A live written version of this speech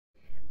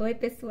Oi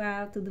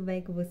pessoal, tudo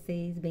bem com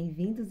vocês?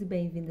 Bem-vindos e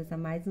bem-vindas a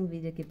mais um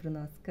vídeo aqui pro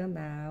nosso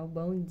canal.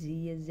 Bom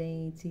dia,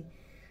 gente.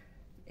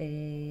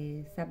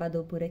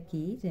 Sábado por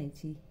aqui,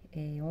 gente.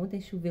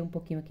 Ontem choveu um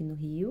pouquinho aqui no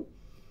Rio,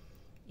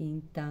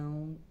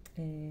 então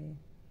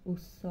o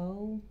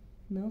sol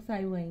não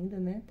saiu ainda,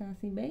 né? Tá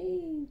assim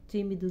bem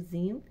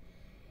tímidozinho.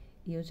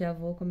 E eu já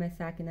vou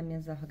começar aqui nas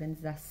minhas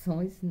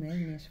organizações, né?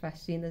 Minhas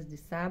faxinas de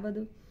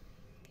sábado.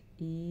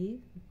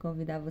 E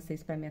convidar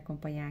vocês para me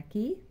acompanhar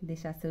aqui,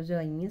 deixar seu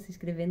joinha, se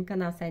inscrever no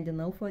canal se ainda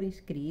não for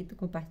inscrito,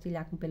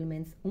 compartilhar com pelo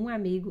menos um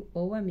amigo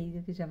ou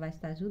amiga que já vai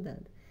estar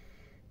ajudando.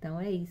 Então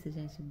é isso,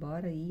 gente,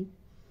 bora aí,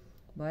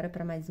 bora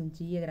para mais um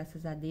dia,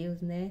 graças a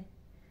Deus, né?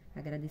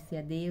 Agradecer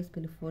a Deus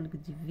pelo fôlego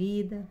de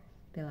vida,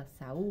 pela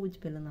saúde,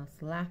 pelo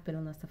nosso lar,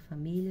 pela nossa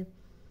família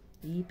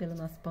e pelo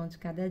nosso pão de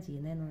cada dia,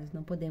 né? Nós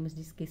não podemos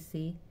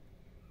esquecer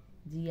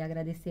de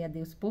agradecer a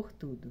Deus por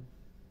tudo.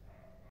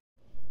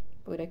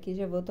 Por aqui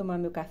já vou tomar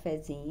meu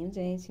cafezinho,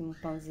 gente, um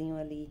pãozinho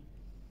ali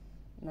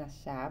na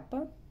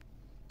chapa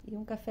e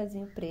um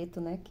cafezinho preto,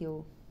 né, que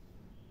eu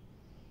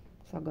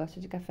só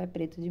gosto de café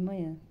preto de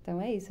manhã. Então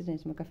é isso,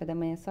 gente, meu café da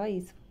manhã é só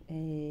isso.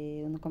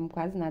 Eu não como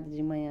quase nada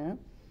de manhã,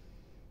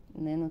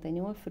 né, não tem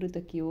nenhuma fruta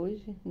aqui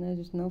hoje, né, a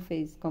gente não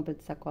fez compra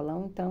de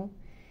sacolão, então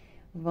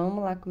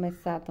vamos lá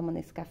começar tomando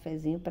esse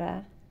cafezinho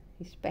pra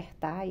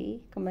despertar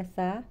e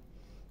começar a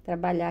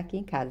trabalhar aqui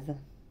em casa.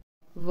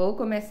 Vou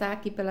começar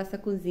aqui pela essa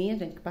cozinha,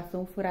 gente, que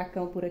passou um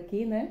furacão por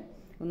aqui, né?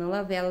 Eu não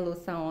lavei a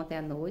louça ontem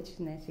à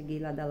noite, né? Cheguei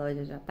lá da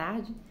loja já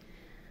tarde,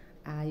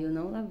 aí eu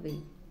não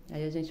lavei.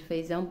 Aí a gente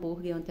fez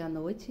hambúrguer ontem à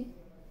noite,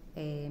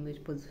 meu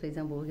esposo fez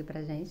hambúrguer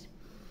pra gente.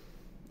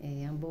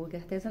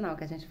 Hambúrguer artesanal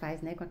que a gente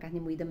faz, né? Com a carne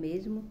moída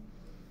mesmo.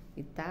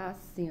 E tá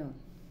assim, ó,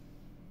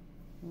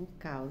 um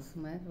caos,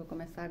 né? Vou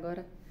começar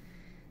agora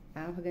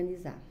a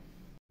organizar.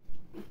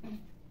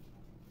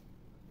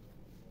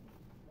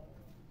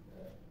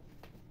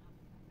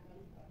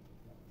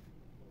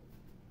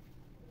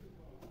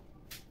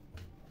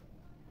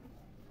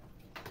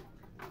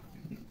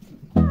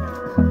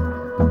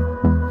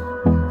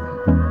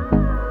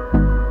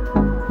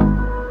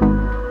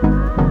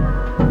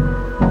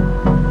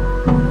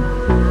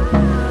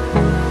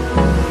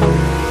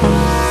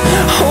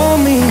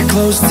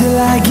 Close till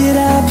I get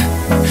up.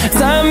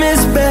 Time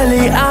is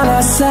barely on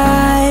our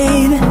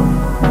side.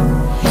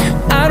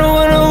 I don't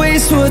wanna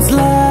waste what's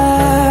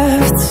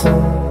left.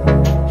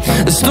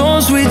 The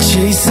storms we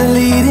chase are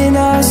leading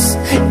us,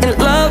 and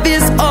love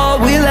is all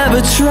we'll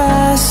ever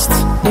trust.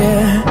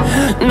 Yeah,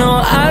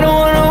 no, I don't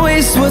wanna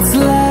waste what's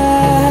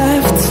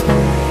left.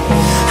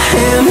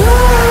 And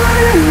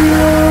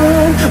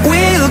on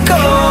we'll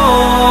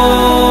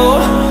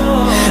go,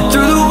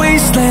 through the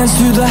wastelands,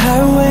 through the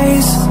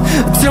highways,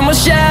 till my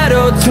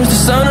shadow turns to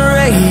sun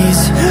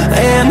rays.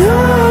 And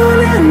on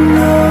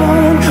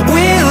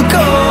we'll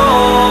go,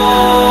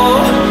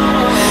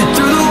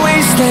 through the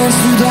wastelands,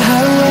 through the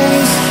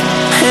highways.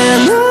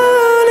 And on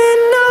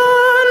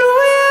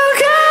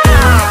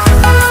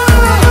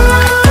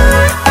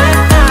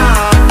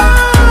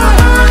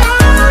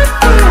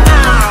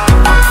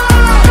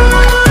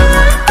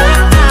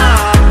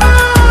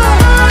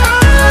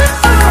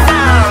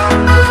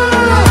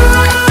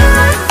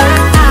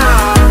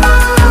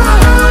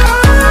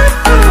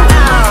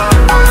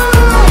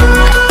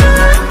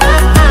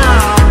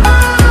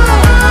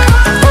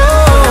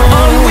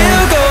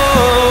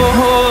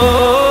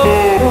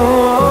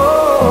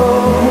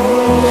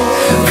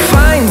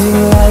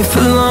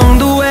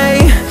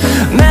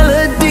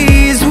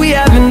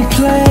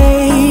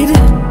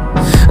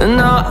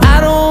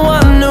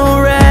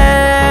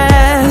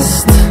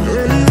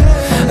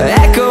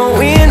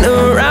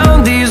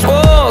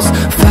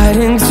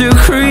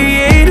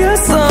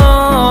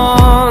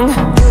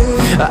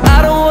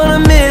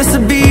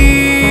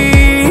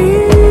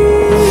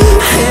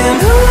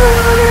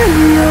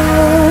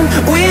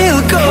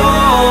we'll go.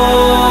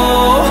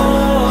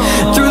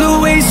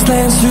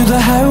 Through the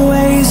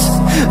highways,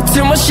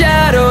 till my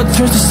shadow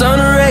turns to sun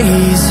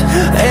rays.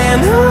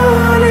 And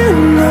on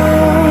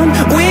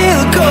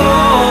we'll go,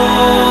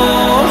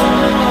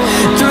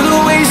 through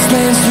the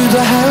wastelands, through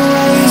the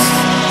highways.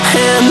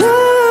 And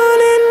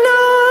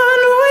on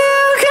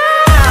we'll go.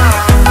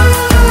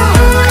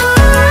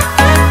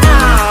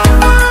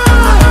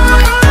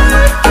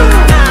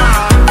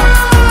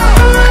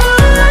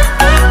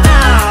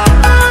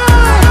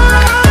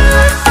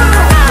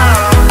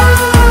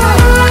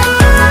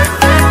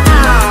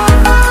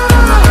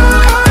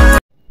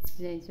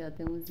 Gente, ó,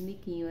 tem uns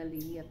miquinhos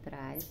ali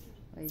atrás,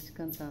 a gente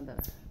cantando, ó.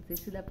 Não sei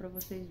se dá pra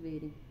vocês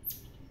verem.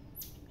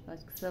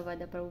 Acho que só vai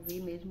dar pra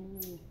ouvir mesmo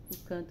o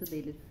canto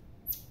deles.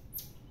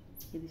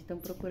 Eles estão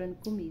procurando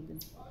comida.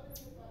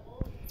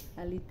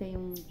 Ali tem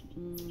um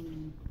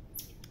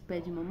pé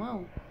de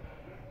mamão,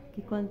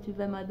 que quando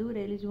tiver madura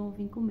eles vão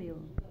vir comer,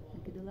 ó.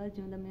 Aqui do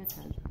ladinho da minha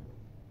casa.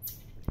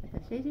 Tá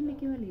cheio de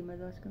miquinho ali,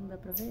 mas eu acho que não dá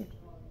pra ver,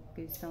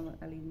 porque eles estão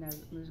ali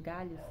nos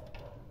galhos.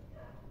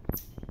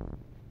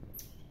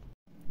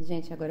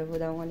 Gente, agora eu vou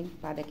dar uma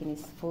limpada aqui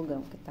nesse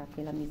fogão, que tá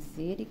pela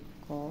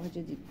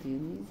misericórdia de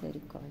Deus,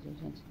 misericórdia,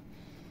 gente.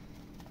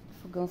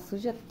 O fogão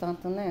suja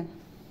tanto, né?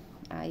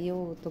 Aí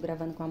eu tô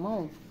gravando com a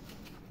mão.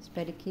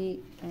 Espero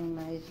que a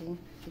imagem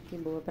fique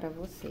boa pra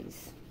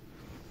vocês.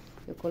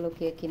 Eu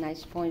coloquei aqui na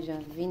esponja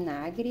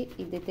vinagre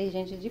e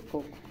detergente de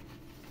coco.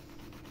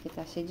 Que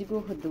tá cheio de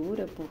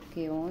gordura,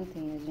 porque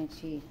ontem a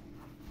gente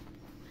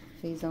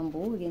fez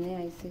hambúrguer, né?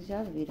 Aí vocês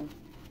já viram.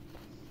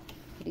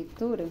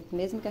 Fritura,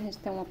 mesmo que a gente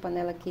tenha uma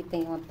panela que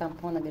tem uma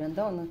tampona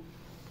grandona,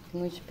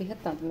 não espirra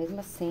tanto. Mesmo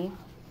assim,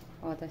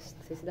 ó, não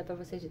sei se dá pra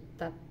vocês,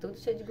 tá tudo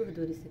cheio de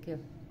gordura isso aqui,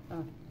 ó.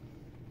 Ó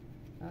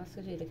a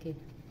sujeira aqui.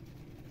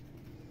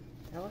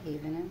 Tá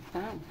horrível, né?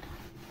 Tá.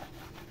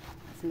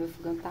 Esse meu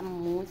fogão tá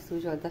muito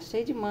sujo, ó, tá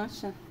cheio de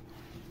mancha.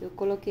 Eu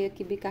coloquei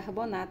aqui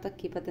bicarbonato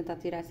aqui pra tentar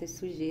tirar essas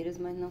sujeiras,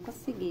 mas não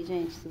consegui,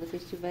 gente. Se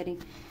vocês tiverem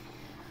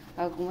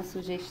alguma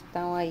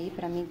sugestão aí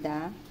pra me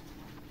dar,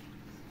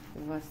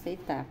 eu vou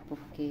aceitar,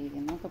 porque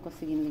eu não tô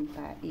conseguindo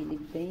limpar ele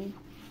bem.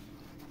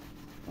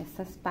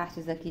 Essas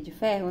partes aqui de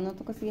ferro eu não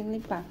tô conseguindo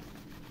limpar.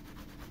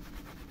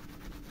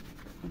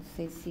 Não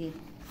sei se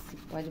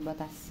pode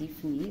botar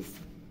sifo nisso.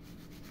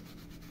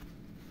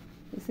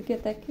 Isso aqui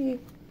até que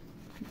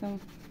então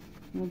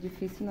não é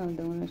difícil não,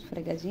 dá uma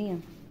esfregadinha.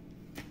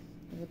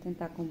 Eu vou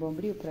tentar com o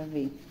bombril pra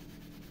ver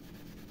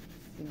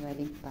se vai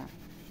limpar.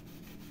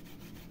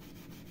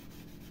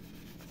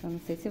 Só não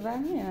sei se vai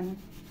arranhar, né?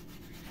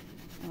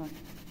 Ó,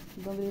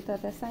 o bombril tá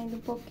até saindo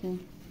um pouquinho.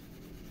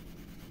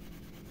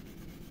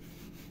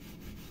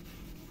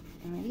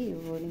 Aí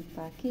eu vou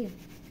limpar aqui,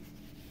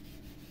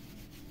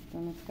 pra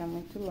não ficar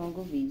muito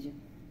longo o vídeo.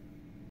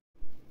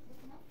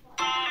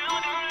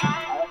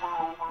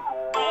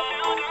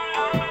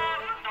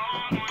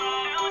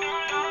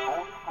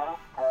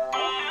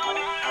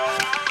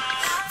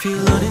 Feel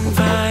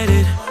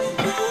uninvited,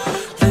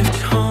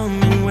 left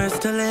home in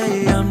West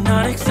LA, I'm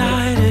not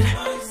excited,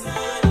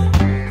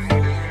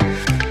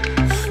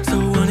 so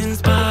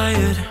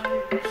uninspired,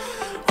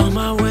 on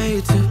my way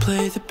to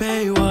play the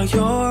bay while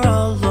you're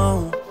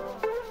alone.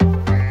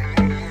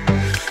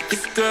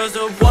 This girl's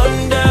a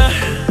wonder,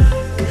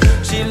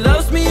 she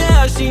loves me,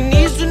 yeah, she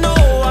needs to know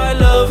I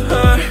love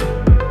her.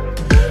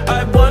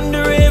 I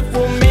wonder if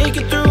we'll make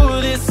it through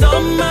this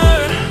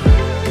summer,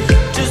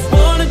 just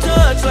wanna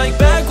touch like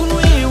back when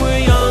we were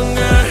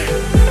younger,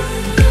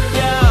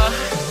 yeah.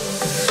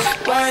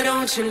 Why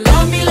don't you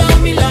love me,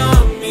 love me,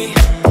 love me,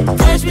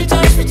 touch me,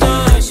 touch me,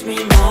 touch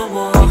me no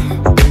more.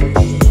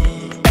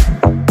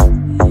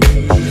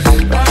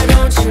 Why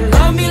don't you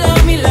love me,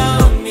 love me,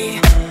 love me,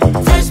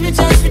 touch me,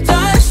 touch me,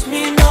 touch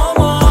me no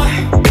more.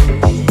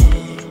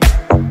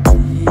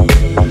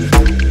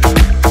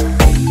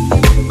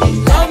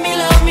 Love me,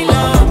 love me,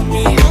 love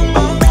me,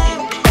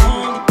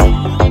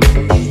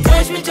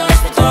 touch me, touch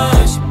me,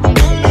 touch me.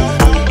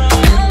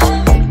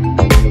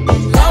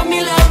 Love me,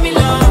 love me,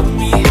 love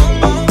me,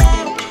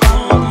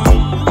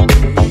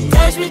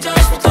 touch me,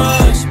 touch me,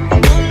 touch me.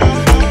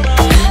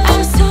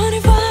 I'm so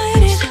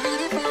divided,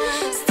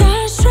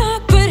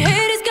 starstruck, but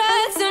hate has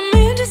got some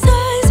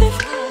indecisive.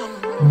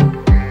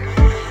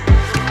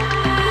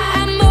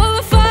 I'm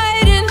over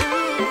fighting,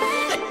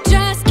 I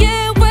just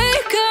can't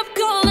wake up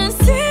cold and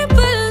sleep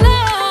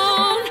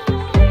alone.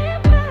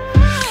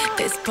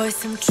 This boy's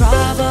some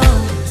trouble,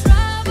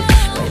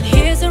 when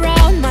he's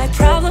around my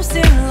problems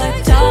seem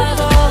like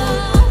double.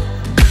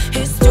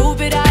 His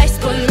stupid eyes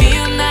put me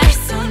on ice,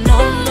 so no,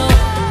 no.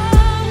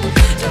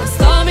 Don't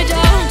slow me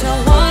down,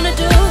 don't wanna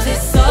do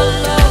this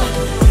solo.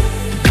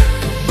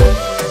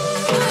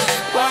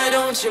 Why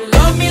don't you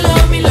love me,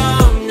 love me,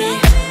 love me,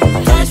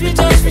 touch me,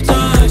 touch me,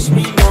 touch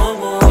me no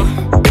more.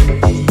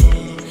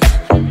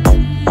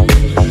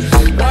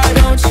 Why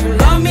don't you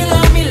love me,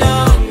 love me,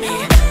 love me,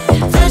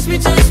 touch me,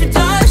 touch me,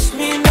 touch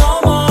me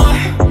no more.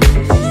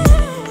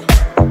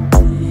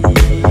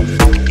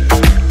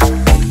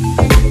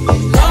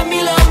 Love me,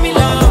 love me,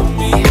 love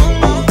me,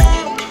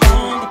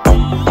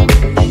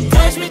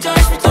 touch me,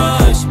 touch me,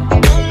 touch me.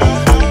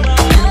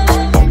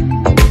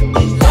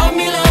 Love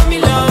me, love me,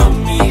 love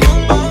me,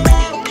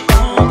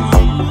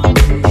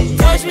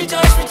 touch me,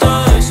 touch me,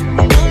 touch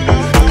me.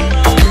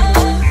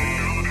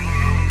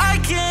 I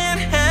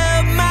can't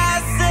help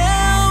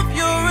myself,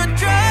 you're a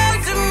drug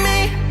to me,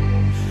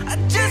 I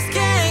just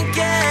can't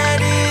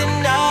get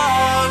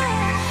enough.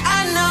 I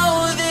know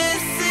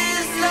this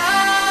is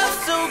love,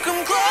 so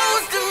come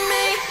close to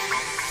me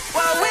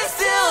while we're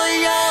still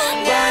young.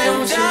 Why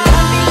don't you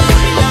love me, love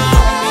me,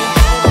 love me,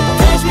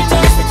 touch me,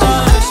 touch me,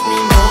 touch me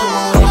no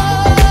more.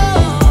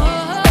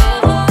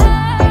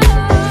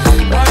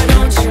 Why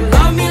don't you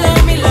love me,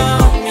 love me,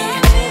 love me,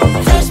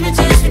 touch me,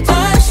 touch me,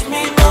 touch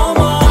me no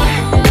more.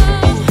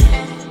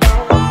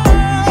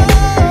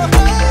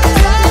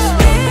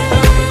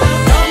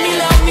 Love me,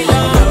 love me,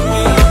 love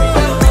me,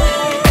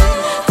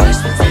 touch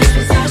me, touch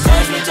me,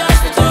 touch me, touch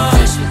me,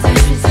 touch me,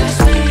 touch me, touch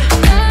me.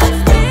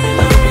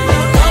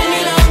 Love me,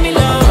 love me,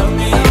 love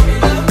me,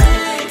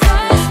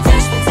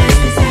 touch me, touch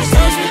me, touch me,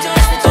 touch me,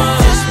 touch me,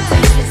 touch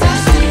me, touch me,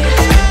 touch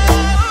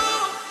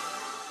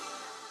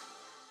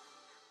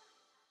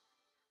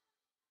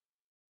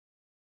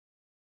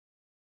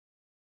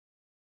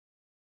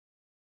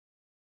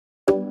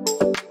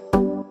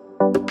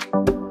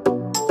me.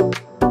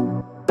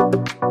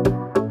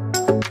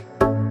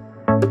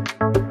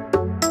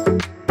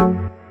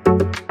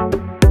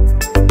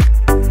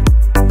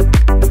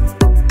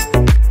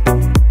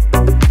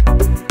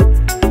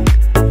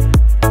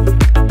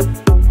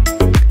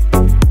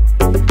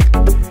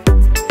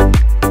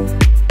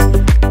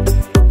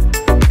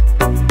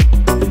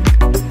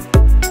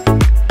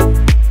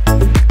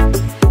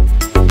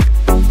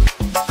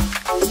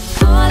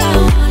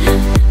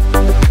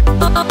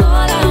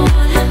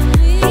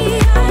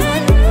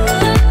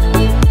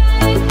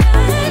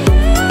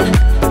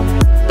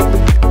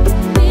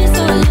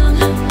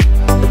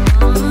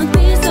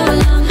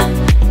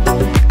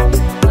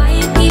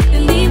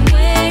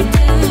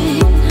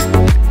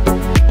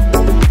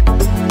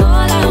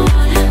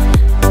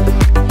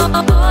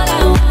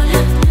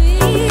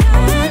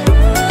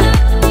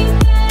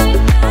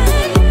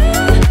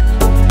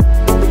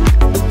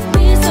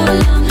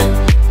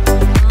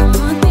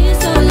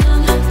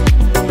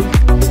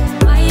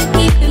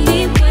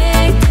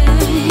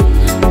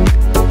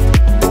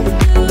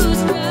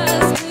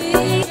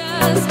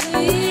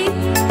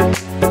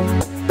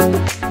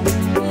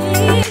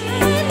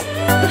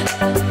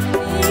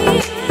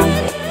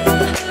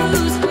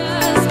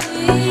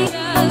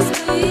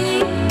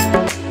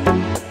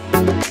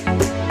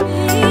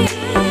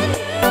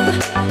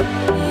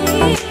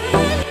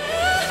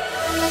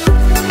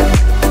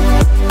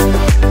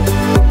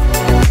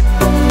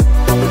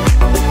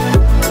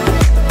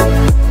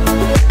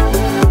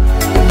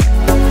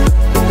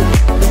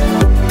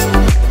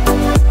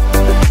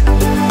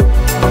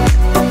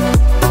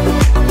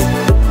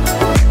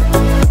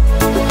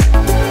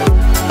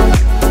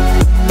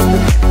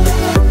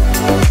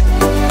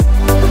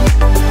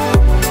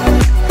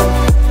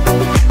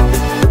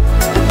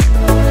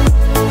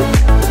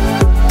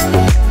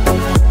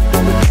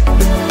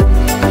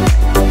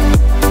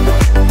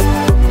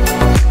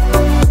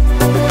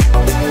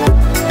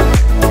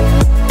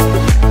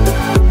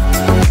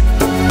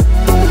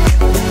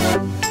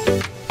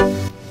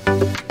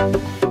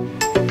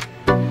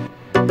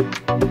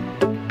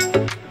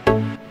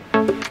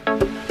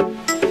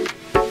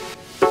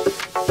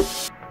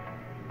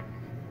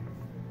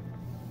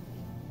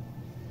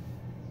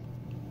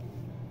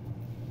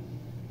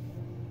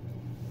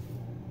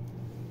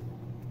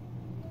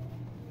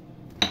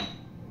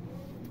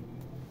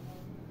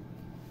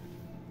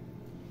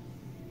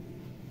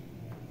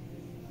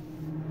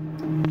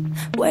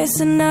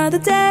 waste another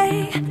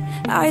day,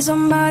 eyes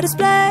on my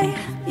display.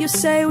 You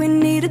say we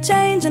need a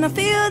change and I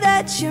feel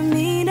that you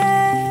mean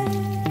it.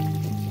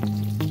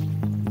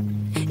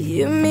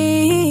 You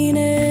mean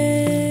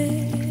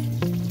it.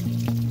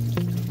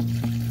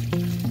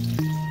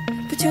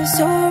 But you're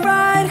so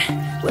right,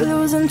 we're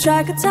losing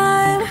track of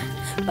time,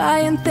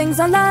 buying things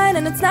online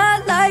and it's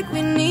not like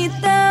we need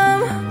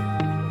them.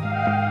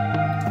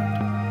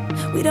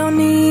 We don't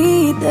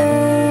need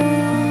them.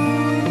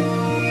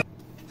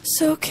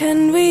 So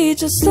can we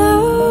just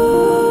slow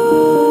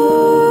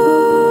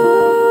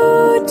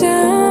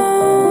down?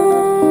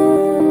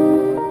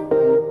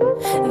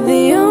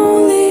 The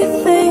only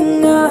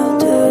thing I'll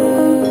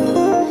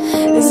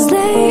do is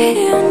lay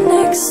here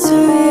next to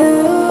you.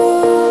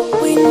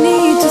 We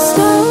need to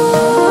slow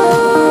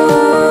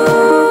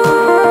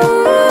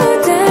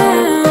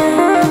down,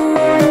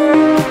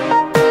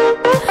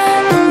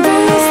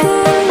 embrace the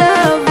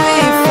love we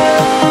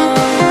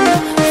found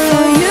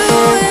for you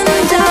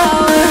and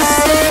our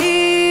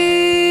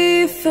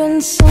safe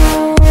and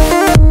sound.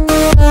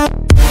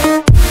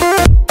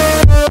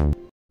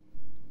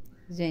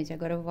 Gente,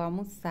 agora eu vou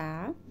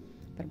almoçar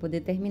para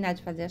poder terminar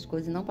de fazer as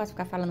coisas. Não posso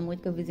ficar falando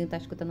muito, que o vizinho tá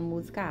escutando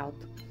música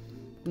alto.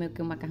 Comer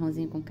aqui um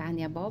macarrãozinho com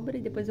carne e abóbora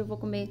e depois eu vou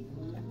comer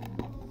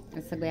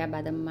essa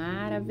goiabada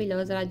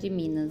maravilhosa lá de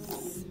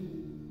Minas.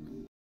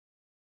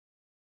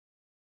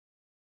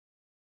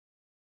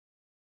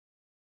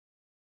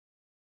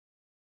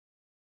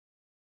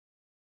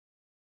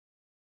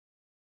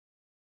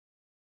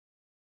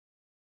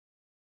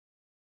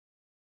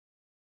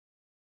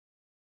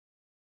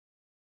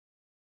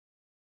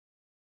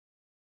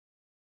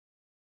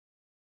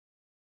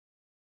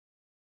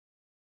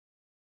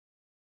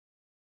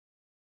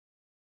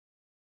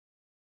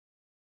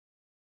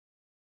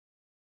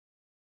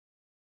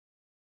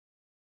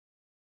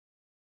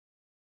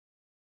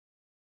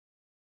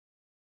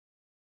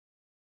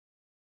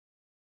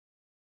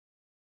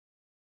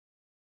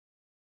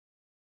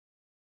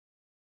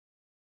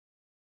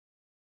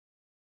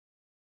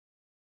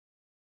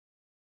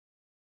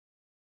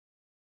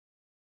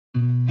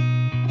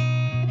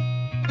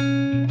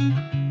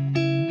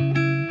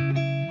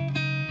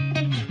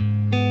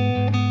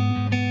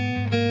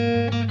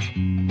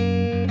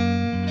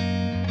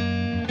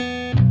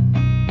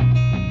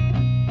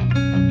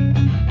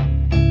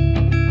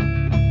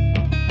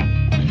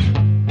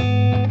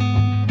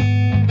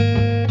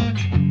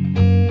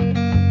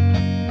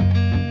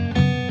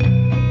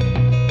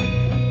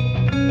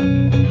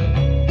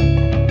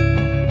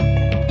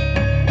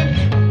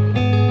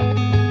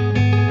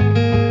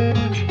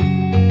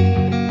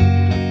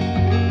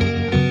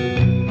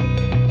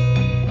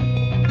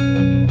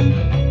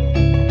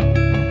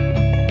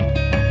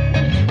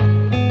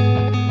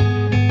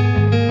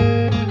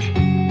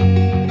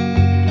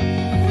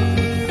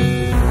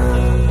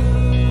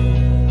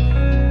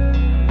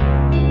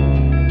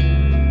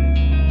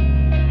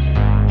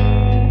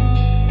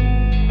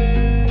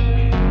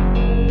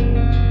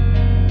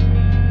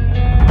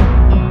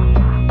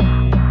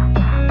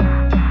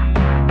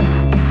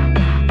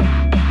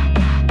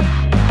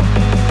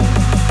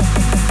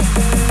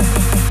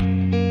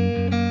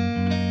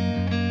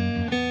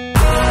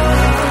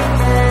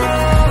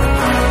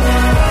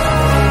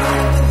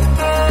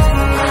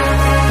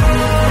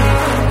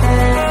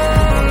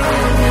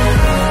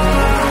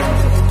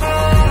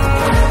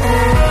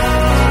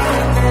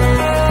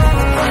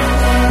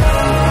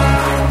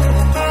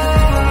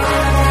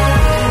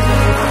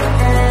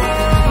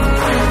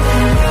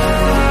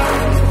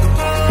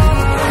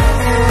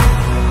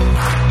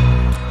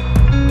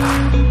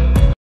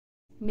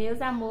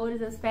 Meus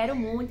amores, eu espero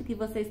muito que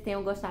vocês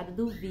tenham gostado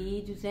do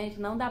vídeo. Gente,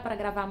 não dá pra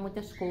gravar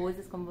muitas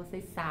coisas, como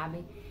vocês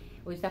sabem.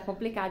 Hoje tá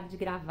complicado de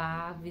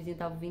gravar, o vizinho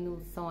tá ouvindo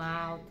o som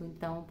alto,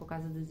 então por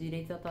causa dos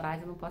direitos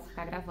autorais eu não posso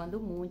ficar gravando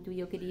muito. E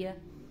eu queria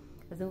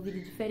fazer um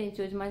vídeo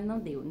diferente hoje, mas não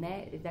deu,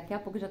 né? Daqui a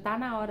pouco já tá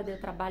na hora de eu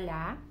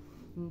trabalhar,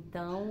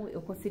 então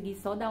eu consegui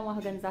só dar uma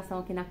organização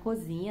aqui na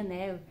cozinha,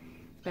 né? Eu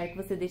espero que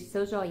você deixe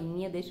seu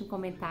joinha, deixe um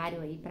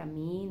comentário aí pra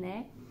mim,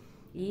 né?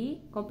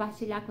 E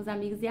compartilhar com os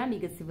amigos e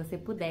amigas, se você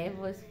puder,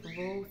 vou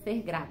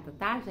ser grata,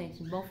 tá,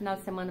 gente? Um bom final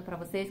de semana pra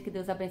vocês, que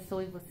Deus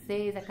abençoe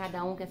vocês, a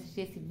cada um que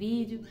assistir esse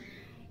vídeo,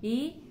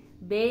 e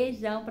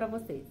beijão pra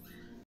vocês!